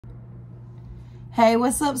Hey,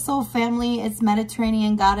 what's up, soul family? It's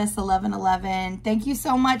Mediterranean Goddess 1111. Thank you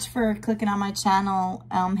so much for clicking on my channel.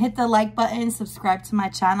 Hit the like button, subscribe to my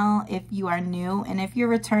channel if you are new, and if you're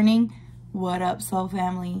returning, what up, soul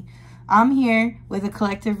family? I'm here with a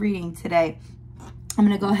collective reading today. I'm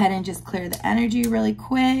going to go ahead and just clear the energy really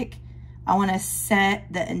quick. I want to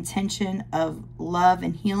set the intention of love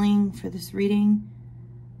and healing for this reading.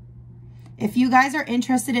 If you guys are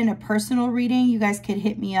interested in a personal reading, you guys could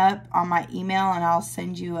hit me up on my email and I'll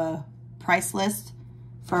send you a price list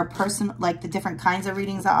for a person, like the different kinds of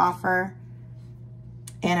readings I offer,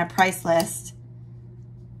 and a price list.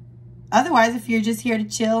 Otherwise, if you're just here to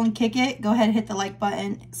chill and kick it, go ahead and hit the like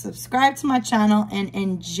button, subscribe to my channel, and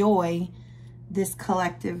enjoy this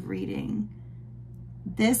collective reading.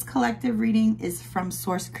 This collective reading is from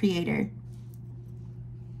Source Creator.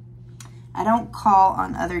 I don't call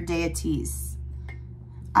on other deities.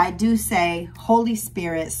 I do say Holy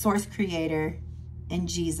Spirit, Source Creator, and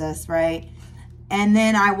Jesus, right? And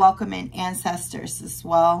then I welcome in ancestors as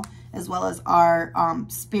well as our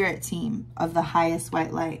spirit team of the highest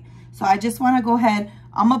white light. So I just want to go ahead.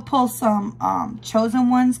 I'm going to pull some Chosen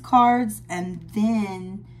Ones cards, and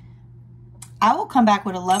then I will come back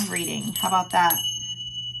with a love reading. How about that?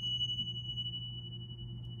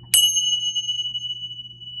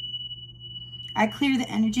 I clear the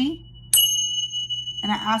energy,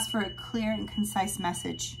 and I ask for a clear and concise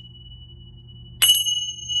message.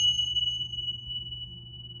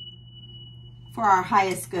 For our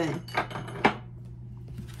highest good.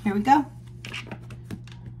 Here we go.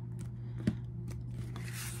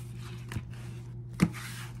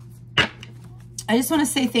 I just want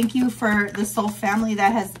to say thank you for the soul family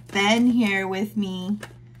that has been here with me,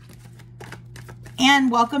 and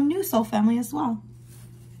welcome new soul family as well.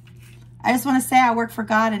 I just want to say I work for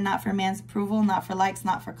God and not for man's approval, not for likes,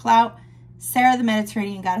 not for clout. Sarah, the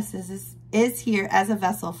Mediterranean Goddess, is here as a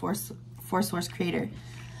vessel for Source Creator.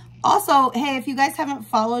 Also, hey, if you guys haven't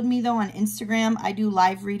followed me, though, on Instagram, I do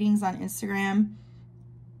live readings on Instagram.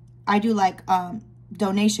 I do, like,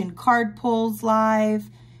 donation card pulls live.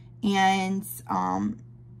 And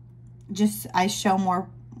just I show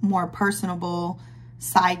more personable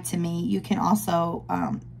side to me. You can also,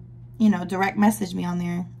 you know, direct message me on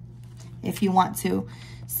there if you want to.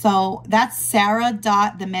 So that's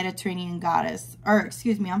Sarah.the Mediterranean Goddess. Or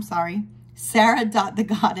excuse me, I'm sorry. Sarah.the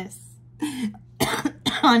Goddess.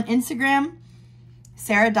 On Instagram,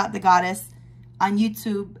 Sarah.the Goddess. On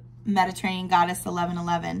YouTube, Mediterranean Goddess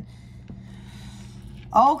 1111.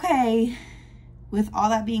 Okay. With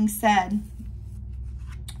all that being said,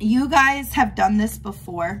 you guys have done this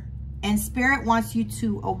before, and Spirit wants you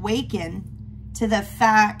to awaken to the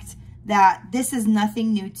fact that this is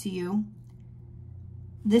nothing new to you.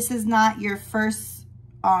 This is not your first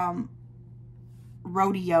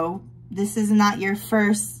rodeo. This is not your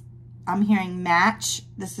first, I'm hearing, match.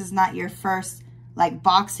 This is not your first, like,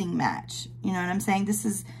 boxing match. You know what I'm saying? This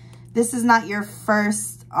is not your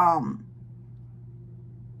first,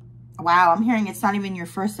 wow, I'm hearing it's not even your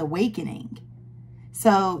first awakening.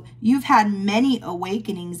 So you've had many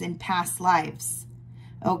awakenings in past lives,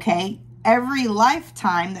 okay? Every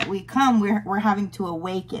lifetime that we come, we're having to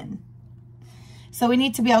awaken. So we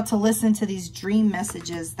need to be able to listen to these dream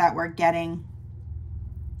messages that we're getting.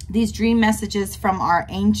 These dream messages from our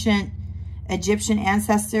ancient Egyptian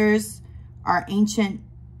ancestors,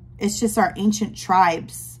 it's just our ancient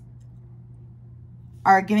tribes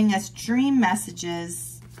are giving us dream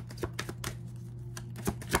messages,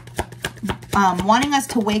 wanting us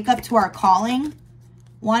to wake up to our calling,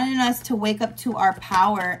 wanting us to wake up to our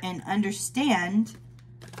power and understand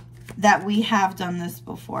that we have done this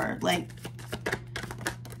before. Like,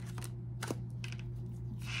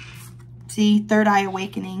 see, third eye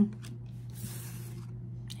awakening,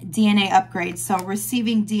 DNA upgrades. So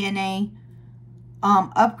receiving DNA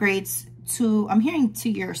upgrades to, I'm hearing, to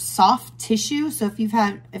your soft tissue. So if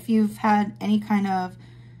you've had any kind of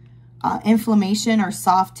inflammation or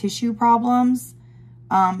soft tissue problems,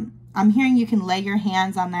 I'm hearing you can lay your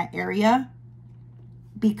hands on that area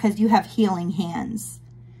because you have healing hands.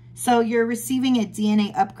 So you're receiving a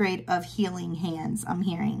DNA upgrade of healing hands, I'm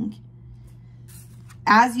hearing.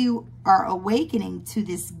 As you are awakening to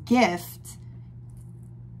this gift,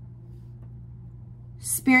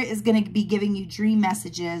 Spirit is going to be giving you dream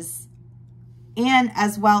messages, and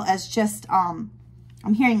as well as just, I'm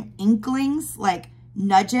hearing inklings, like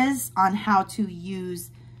nudges on how to use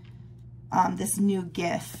this new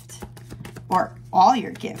gift, or all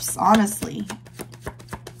your gifts, honestly.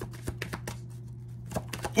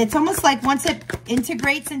 It's almost like once it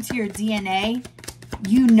integrates into your DNA,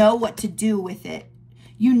 you know what to do with it.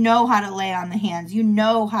 You know how to lay on the hands. You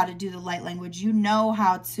know how to do the light language. You know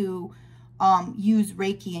how to use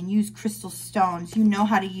Reiki and use crystal stones. You know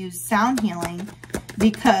how to use sound healing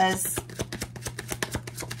because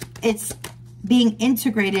it's being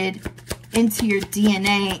integrated into your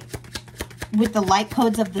DNA with the light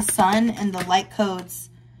codes of the sun and the light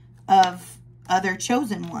codes of other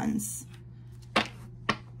chosen ones.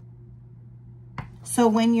 So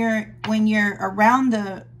when you're around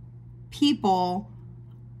the people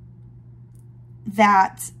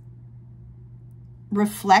that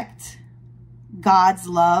reflect God's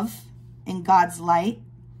love and God's light,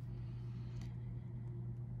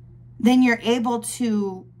 then you're able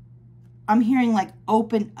to, I'm hearing like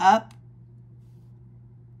open up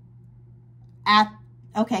at,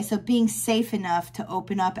 okay, so being safe enough to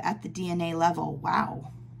open up at the DNA level.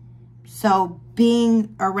 Wow. So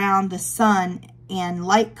being around the sun and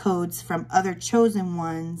light codes from other chosen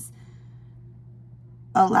ones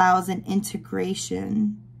allows an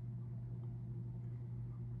integration.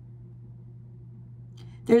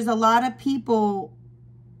 There's a lot of people,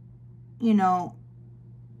 you know,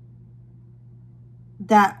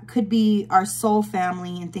 that could be our soul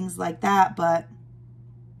family and things like that, but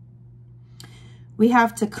we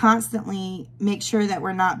have to constantly make sure that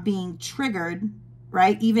we're not being triggered,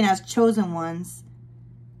 right? Even as chosen ones,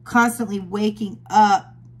 constantly waking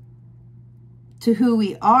up to who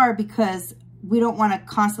we are, because we don't want to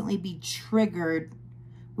constantly be triggered.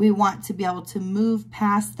 We want to be able to move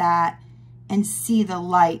past that and see the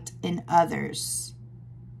light in others.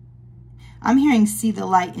 I'm hearing see the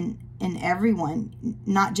light in everyone,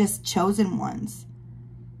 not just chosen ones.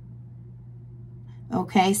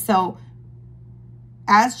 Okay, so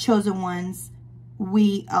as chosen ones,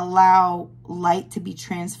 we allow light to be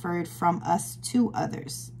transferred from us to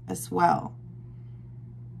others as well.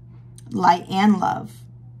 Light and love.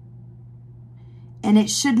 And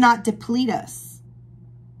it should not deplete us,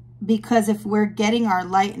 because if we're getting our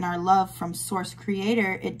light and our love from Source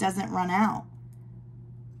Creator, it doesn't run out.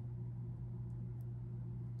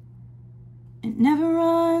 It never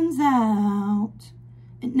runs out.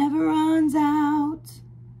 It never runs out.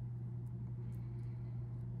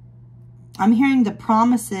 I'm hearing the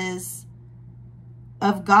promises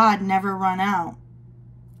of God never run out.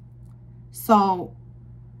 So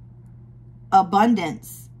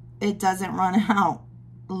abundance, it doesn't run out.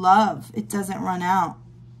 Love, it doesn't run out.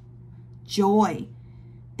 Joy,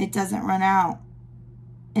 it doesn't run out.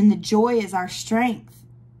 And the joy is our strength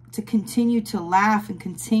to continue to laugh and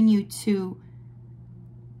continue to,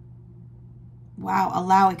 wow,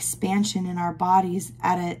 allow expansion in our bodies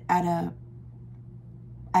at a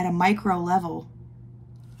micro level.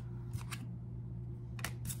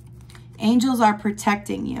 Angels are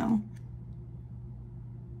protecting you.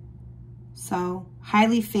 So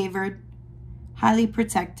highly favored, highly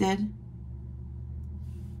protected.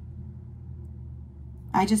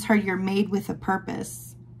 I just heard you're made with a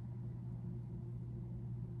purpose.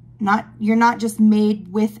 You're not just made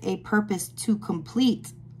with a purpose to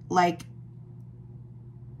complete like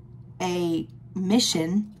a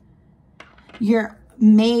mission. You're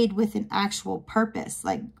made with an actual purpose.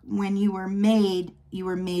 Like when you were made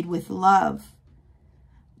with love.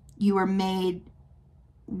 You were made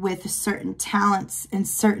with certain talents and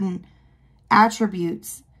certain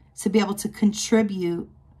attributes to be able to contribute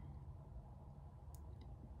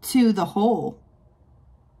to the whole,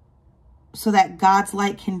 so that God's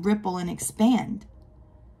light can ripple and expand.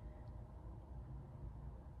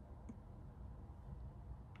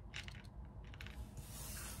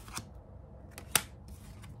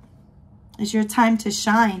 It's your time to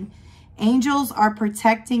shine. Angels are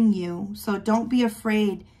protecting you, so don't be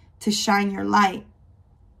afraid to shine your light.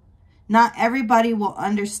 Not everybody will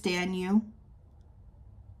understand you.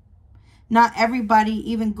 Not everybody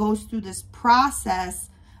even goes through this process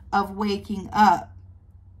of waking up.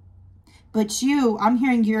 But you, I'm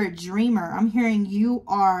hearing you're a dreamer. I'm hearing you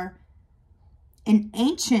are an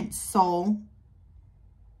ancient soul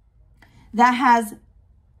that has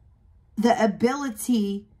the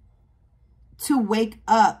ability to wake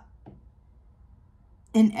up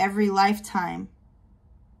in every lifetime.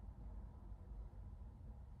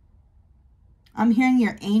 I'm hearing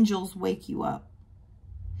your angels wake you up.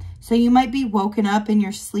 So you might be woken up in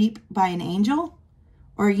your sleep by an angel,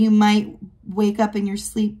 or you might wake up in your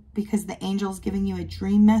sleep because the angel's giving you a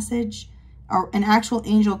dream message, or an actual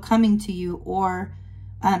angel coming to you, or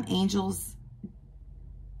angels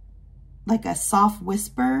like a soft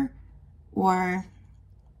whisper, or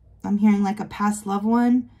I'm hearing like a past loved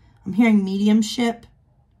one. I'm hearing mediumship.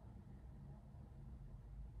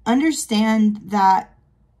 Understand that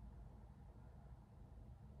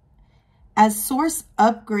As Source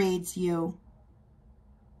upgrades you,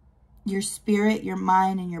 your spirit, your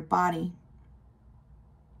mind, and your body,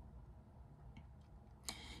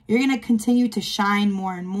 you're going to continue to shine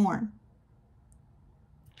more and more.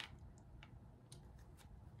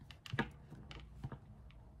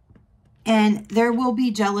 And there will be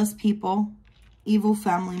jealous people, evil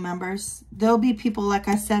family members. There'll be people, like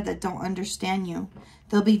I said, that don't understand you.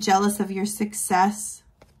 They'll be jealous of your success.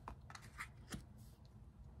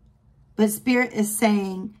 But Spirit is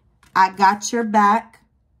saying, I got your back.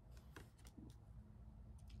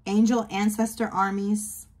 Angel ancestor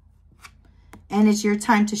armies. And it's your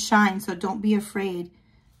time to shine. So don't be afraid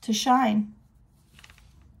to shine.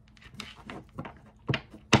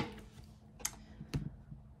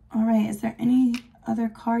 All right, is there any other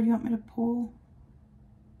card you want me to pull?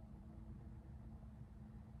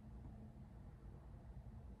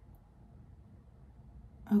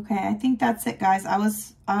 Okay, I think that's it, guys.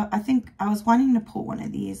 I think I was wanting to pull one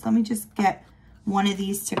of these. Let me just get one of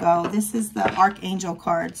these to go. This is the Archangel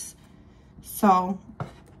cards. So,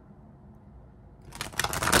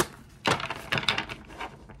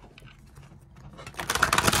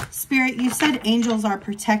 Spirit, you said angels are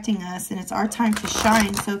protecting us and it's our time to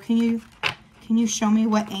shine. So can you show me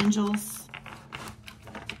what angels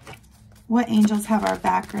have our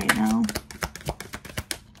back right now?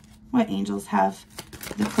 What angels have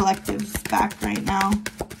the collective's back right now?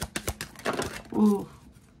 Ooh.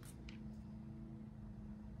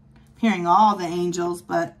 I'm hearing all the angels,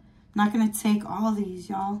 but I'm not going to take all of these,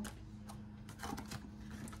 y'all.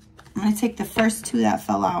 I'm going to take the first two that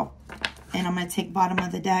fell out. And I'm going to take bottom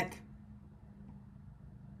of the deck.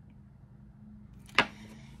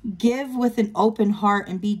 Give with an open heart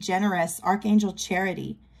and be generous. Archangel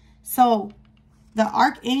Charity. So the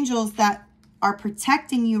archangels that are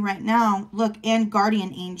protecting you right now, look, and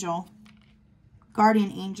guardian angel.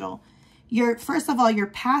 Guardian angel. First of all, your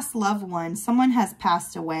past loved one, someone has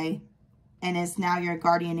passed away and is now your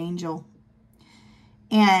guardian angel.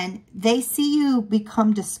 And they see you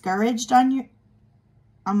become discouraged on your...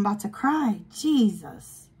 I'm about to cry.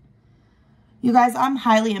 Jesus. You guys, I'm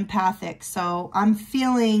highly empathic. So I'm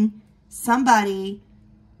feeling somebody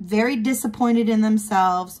very disappointed in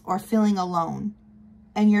themselves or feeling alone.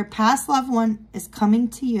 And your past loved one is coming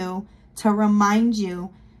to you to remind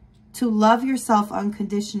you to love yourself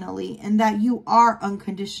unconditionally and that you are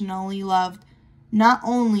unconditionally loved, not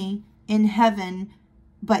only in heaven,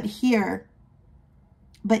 but here.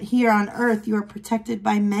 But here on earth, you are protected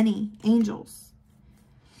by many angels.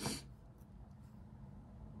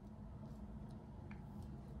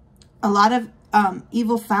 A lot of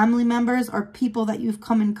evil family members or people that you've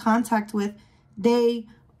come in contact with, they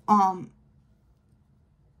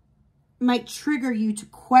might trigger you to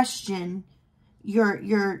question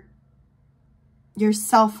your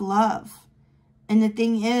self-love. And the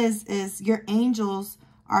thing is your angels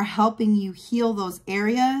are helping you heal those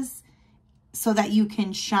areas so that you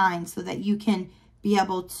can shine, so that you can be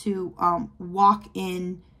able to walk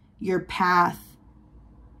in your path.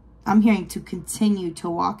 I'm hearing to continue to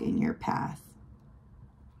walk in your path.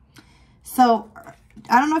 So,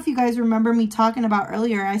 I don't know if you guys remember me talking about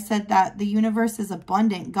earlier. I said that the universe is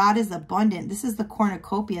abundant. God is abundant. This is the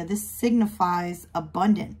cornucopia. This signifies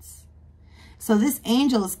abundance. So, this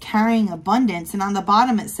angel is carrying abundance. And on the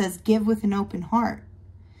bottom, it says, give with an open heart.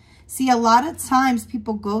 See, a lot of times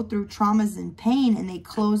people go through traumas and pain and they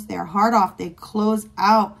close their heart off. They close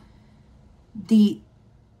out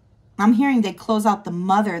I'm hearing they close out the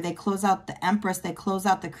mother, they close out the empress, they close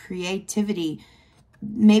out the creativity.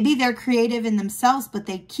 Maybe they're creative in themselves, but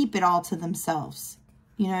they keep it all to themselves.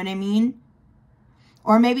 You know what I mean?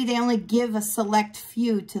 Or maybe they only give a select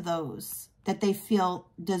few to those that they feel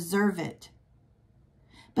deserve it.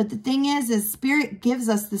 But the thing is Spirit gives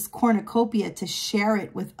us this cornucopia to share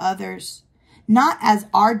it with others, not as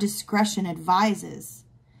our discretion advises.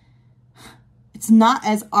 It's not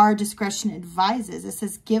as our discretion advises. It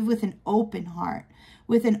says give with an open heart.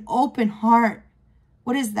 With an open heart,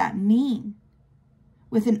 what does that mean?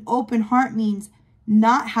 With an open heart means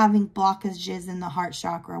not having blockages in the heart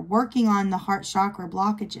chakra, working on the heart chakra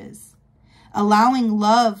blockages, allowing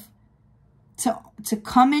love to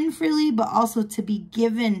come in freely, but also to be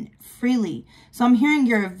given freely. So I'm hearing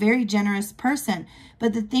you're a very generous person.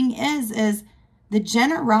 But the thing is the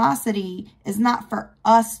generosity is not for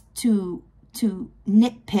us to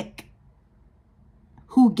nitpick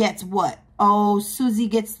who gets what. Oh, Susie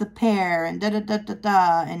gets the pear and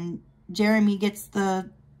da-da-da-da-da, and Jeremy gets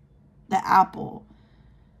the apple.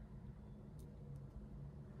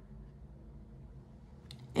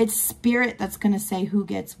 It's Spirit that's going to say who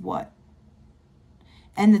gets what.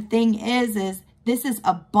 And the thing is This is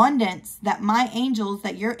abundance that my angels,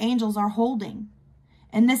 that your angels are holding.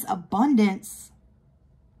 And this abundance,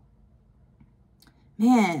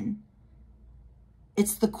 man,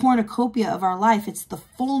 it's the cornucopia of our life. It's the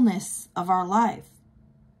fullness of our life.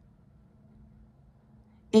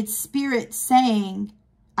 It's spirit saying,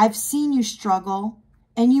 I've seen you struggle,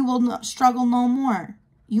 and you will not struggle no more.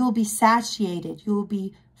 You will be satiated. You will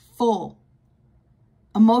be full.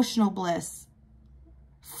 Emotional bliss.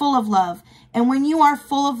 Full of love. And when you are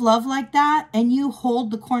full of love like that, and you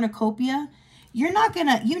hold the cornucopia, you're not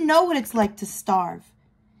gonna, you know what it's like to starve.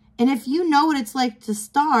 And if you know what it's like to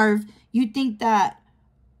starve, you think that,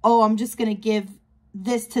 oh, I'm just gonna give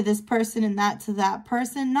this to this person and that to that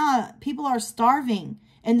person. Nah, people are starving,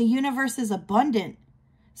 and the universe is abundant.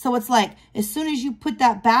 So it's like, as soon as you put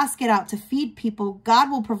that basket out to feed people, God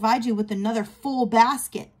will provide you with another full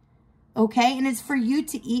basket. Okay? And it's for you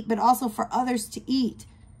to eat, but also for others to eat.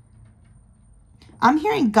 I'm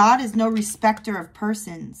hearing God is no respecter of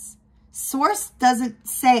persons. Source doesn't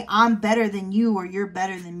say I'm better than you or you're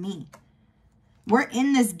better than me. We're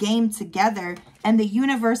in this game together, and the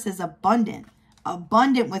universe is abundant.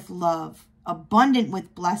 Abundant with love. Abundant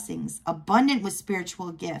with blessings. Abundant with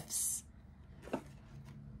spiritual gifts.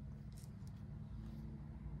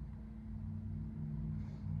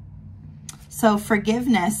 So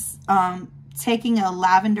forgiveness, taking a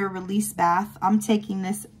lavender release bath. I'm taking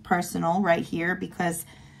this personal right here because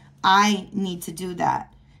I need to do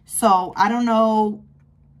that. So I don't know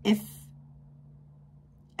if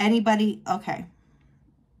anybody, okay.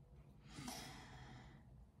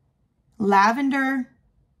 Lavender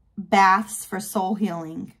baths for soul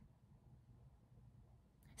healing.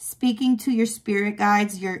 Speaking to your spirit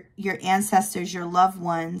guides, your ancestors, your loved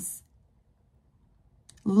ones.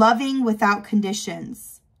 Loving without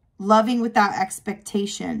conditions. Loving without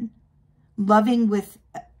expectation. Loving with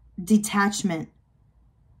detachment.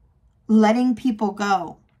 Letting people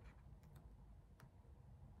go.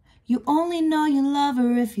 You only know you love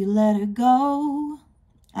her if you let her go.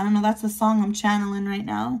 I don't know, that's a song I'm channeling right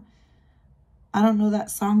now. I don't know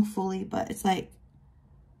that song fully, but it's like,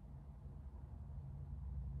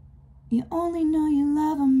 you only know you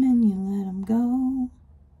love him and you let him go.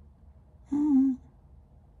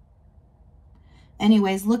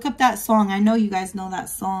 Anyways, look up that song. I know you guys know that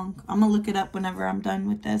song. I'm going to look it up whenever I'm done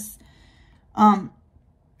with this.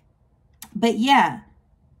 But yeah,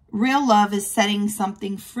 real love is setting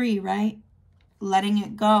something free, right? Letting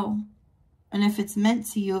it go. And if it's meant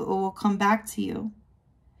to you, it will come back to you.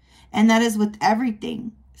 And that is with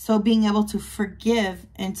everything. So being able to forgive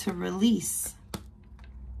and to release.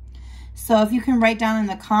 So if you can write down in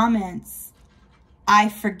the comments, I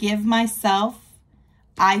forgive myself.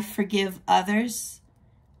 I forgive others.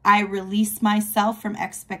 I release myself from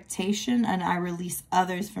expectation, and I release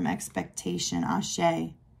others from expectation.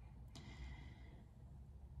 Ashe.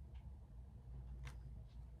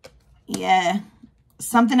 Yeah.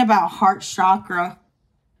 Something about heart chakra.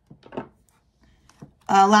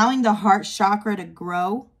 Allowing the heart chakra to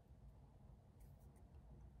grow.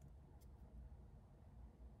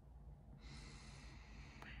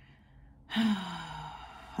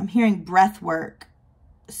 I'm hearing breath work.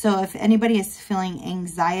 So if anybody is feeling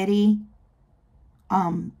anxiety,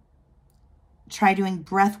 try doing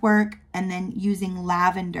breath work and then using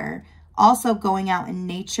lavender. Also going out in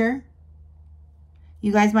nature.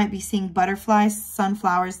 You guys might be seeing butterflies,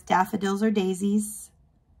 sunflowers, daffodils, or daisies.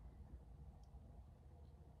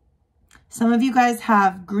 Some of you guys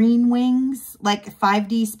have green wings, like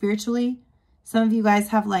 5D spiritually. Some of you guys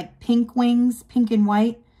have like pink wings, pink and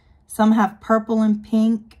white. Some have purple and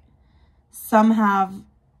pink. Some have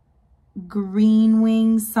green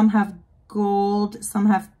wings. Some have gold. Some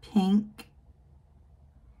have pink.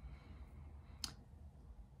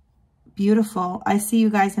 Beautiful. I see you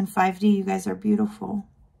guys in 5D. You guys are beautiful.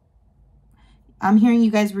 I'm hearing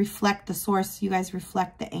you guys reflect the source. You guys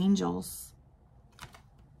reflect the angels.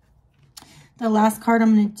 The last card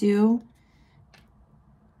I'm going to do,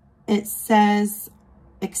 it says,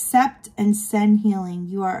 accept and send healing.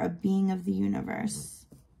 You are a being of the universe.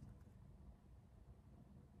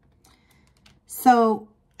 So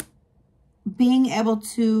being able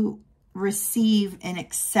to receive and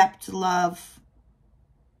accept love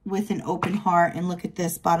with an open heart. And look at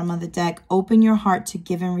this, bottom of the deck. Open your heart to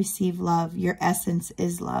give and receive love. Your essence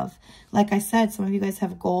is love. Like I said, some of you guys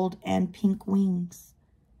have gold and pink wings.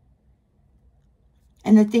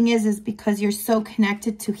 And the thing is because you're so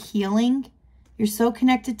connected to healing. You're so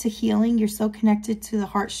connected to healing. You're so connected to the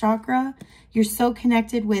heart chakra. You're so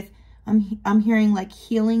connected with, I'm hearing like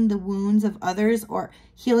healing the wounds of others or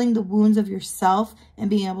healing the wounds of yourself and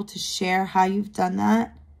being able to share how you've done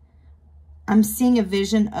that. I'm seeing a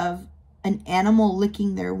vision of an animal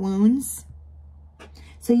licking their wounds.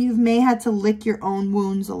 So you may have to lick your own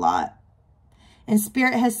wounds a lot. And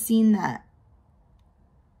Spirit has seen that.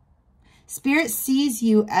 Spirit sees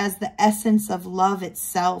you as the essence of love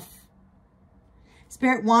itself.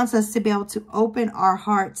 Spirit wants us to be able to open our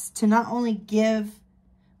hearts to not only give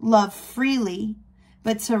love freely,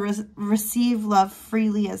 but to receive love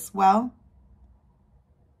freely as well.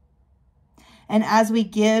 And as we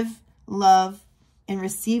give love and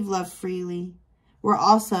receive love freely, we're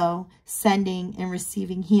also sending and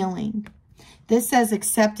receiving healing. This says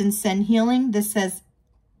accept and send healing. This says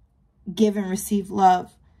give and receive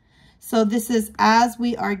love. So this is as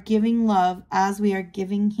we are giving love, as we are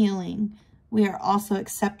giving healing, we are also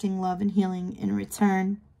accepting love and healing in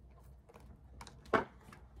return.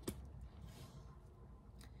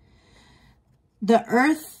 The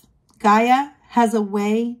earth, Gaia, has a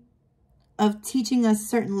way of teaching us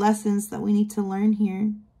certain lessons that we need to learn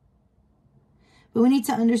here. But we need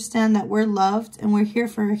to understand that we're loved and we're here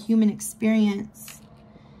for a human experience.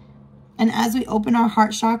 And as we open our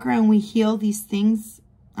heart chakra and we heal these things,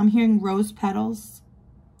 I'm hearing rose petals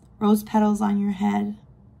on your head.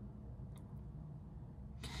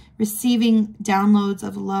 Receiving downloads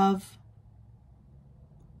of love.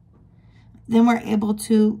 Then we're able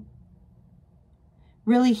to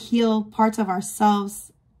really heal parts of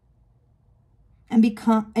ourselves and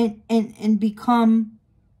become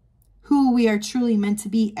who we are truly meant to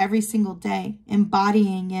be every single day,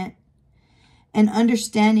 embodying it and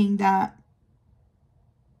understanding that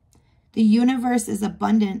the universe is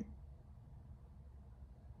abundant.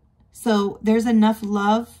 So there's enough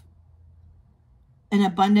love and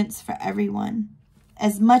abundance for everyone,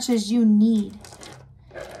 as much as you need.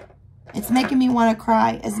 It's making me want to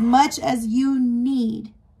cry. As much as you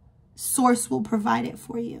need, Source will provide it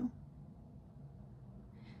for you.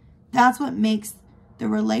 That's what makes the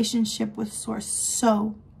relationship with Source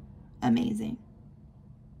so amazing.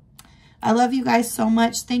 I love you guys so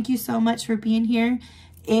much. Thank you so much for being here.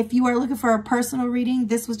 If you are looking for a personal reading,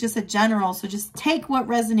 this was just a general. So just take what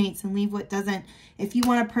resonates and leave what doesn't. If you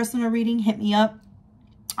want a personal reading, hit me up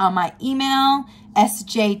on my email,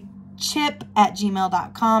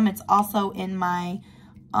 sjchip@gmail.com. It's also in my,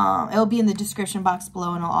 it'll be in the description box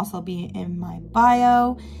below, and it'll also be in my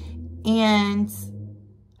bio. And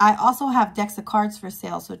I also have decks of cards for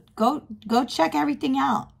sale. So go check everything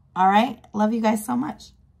out. All right. Love you guys so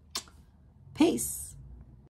much. Peace.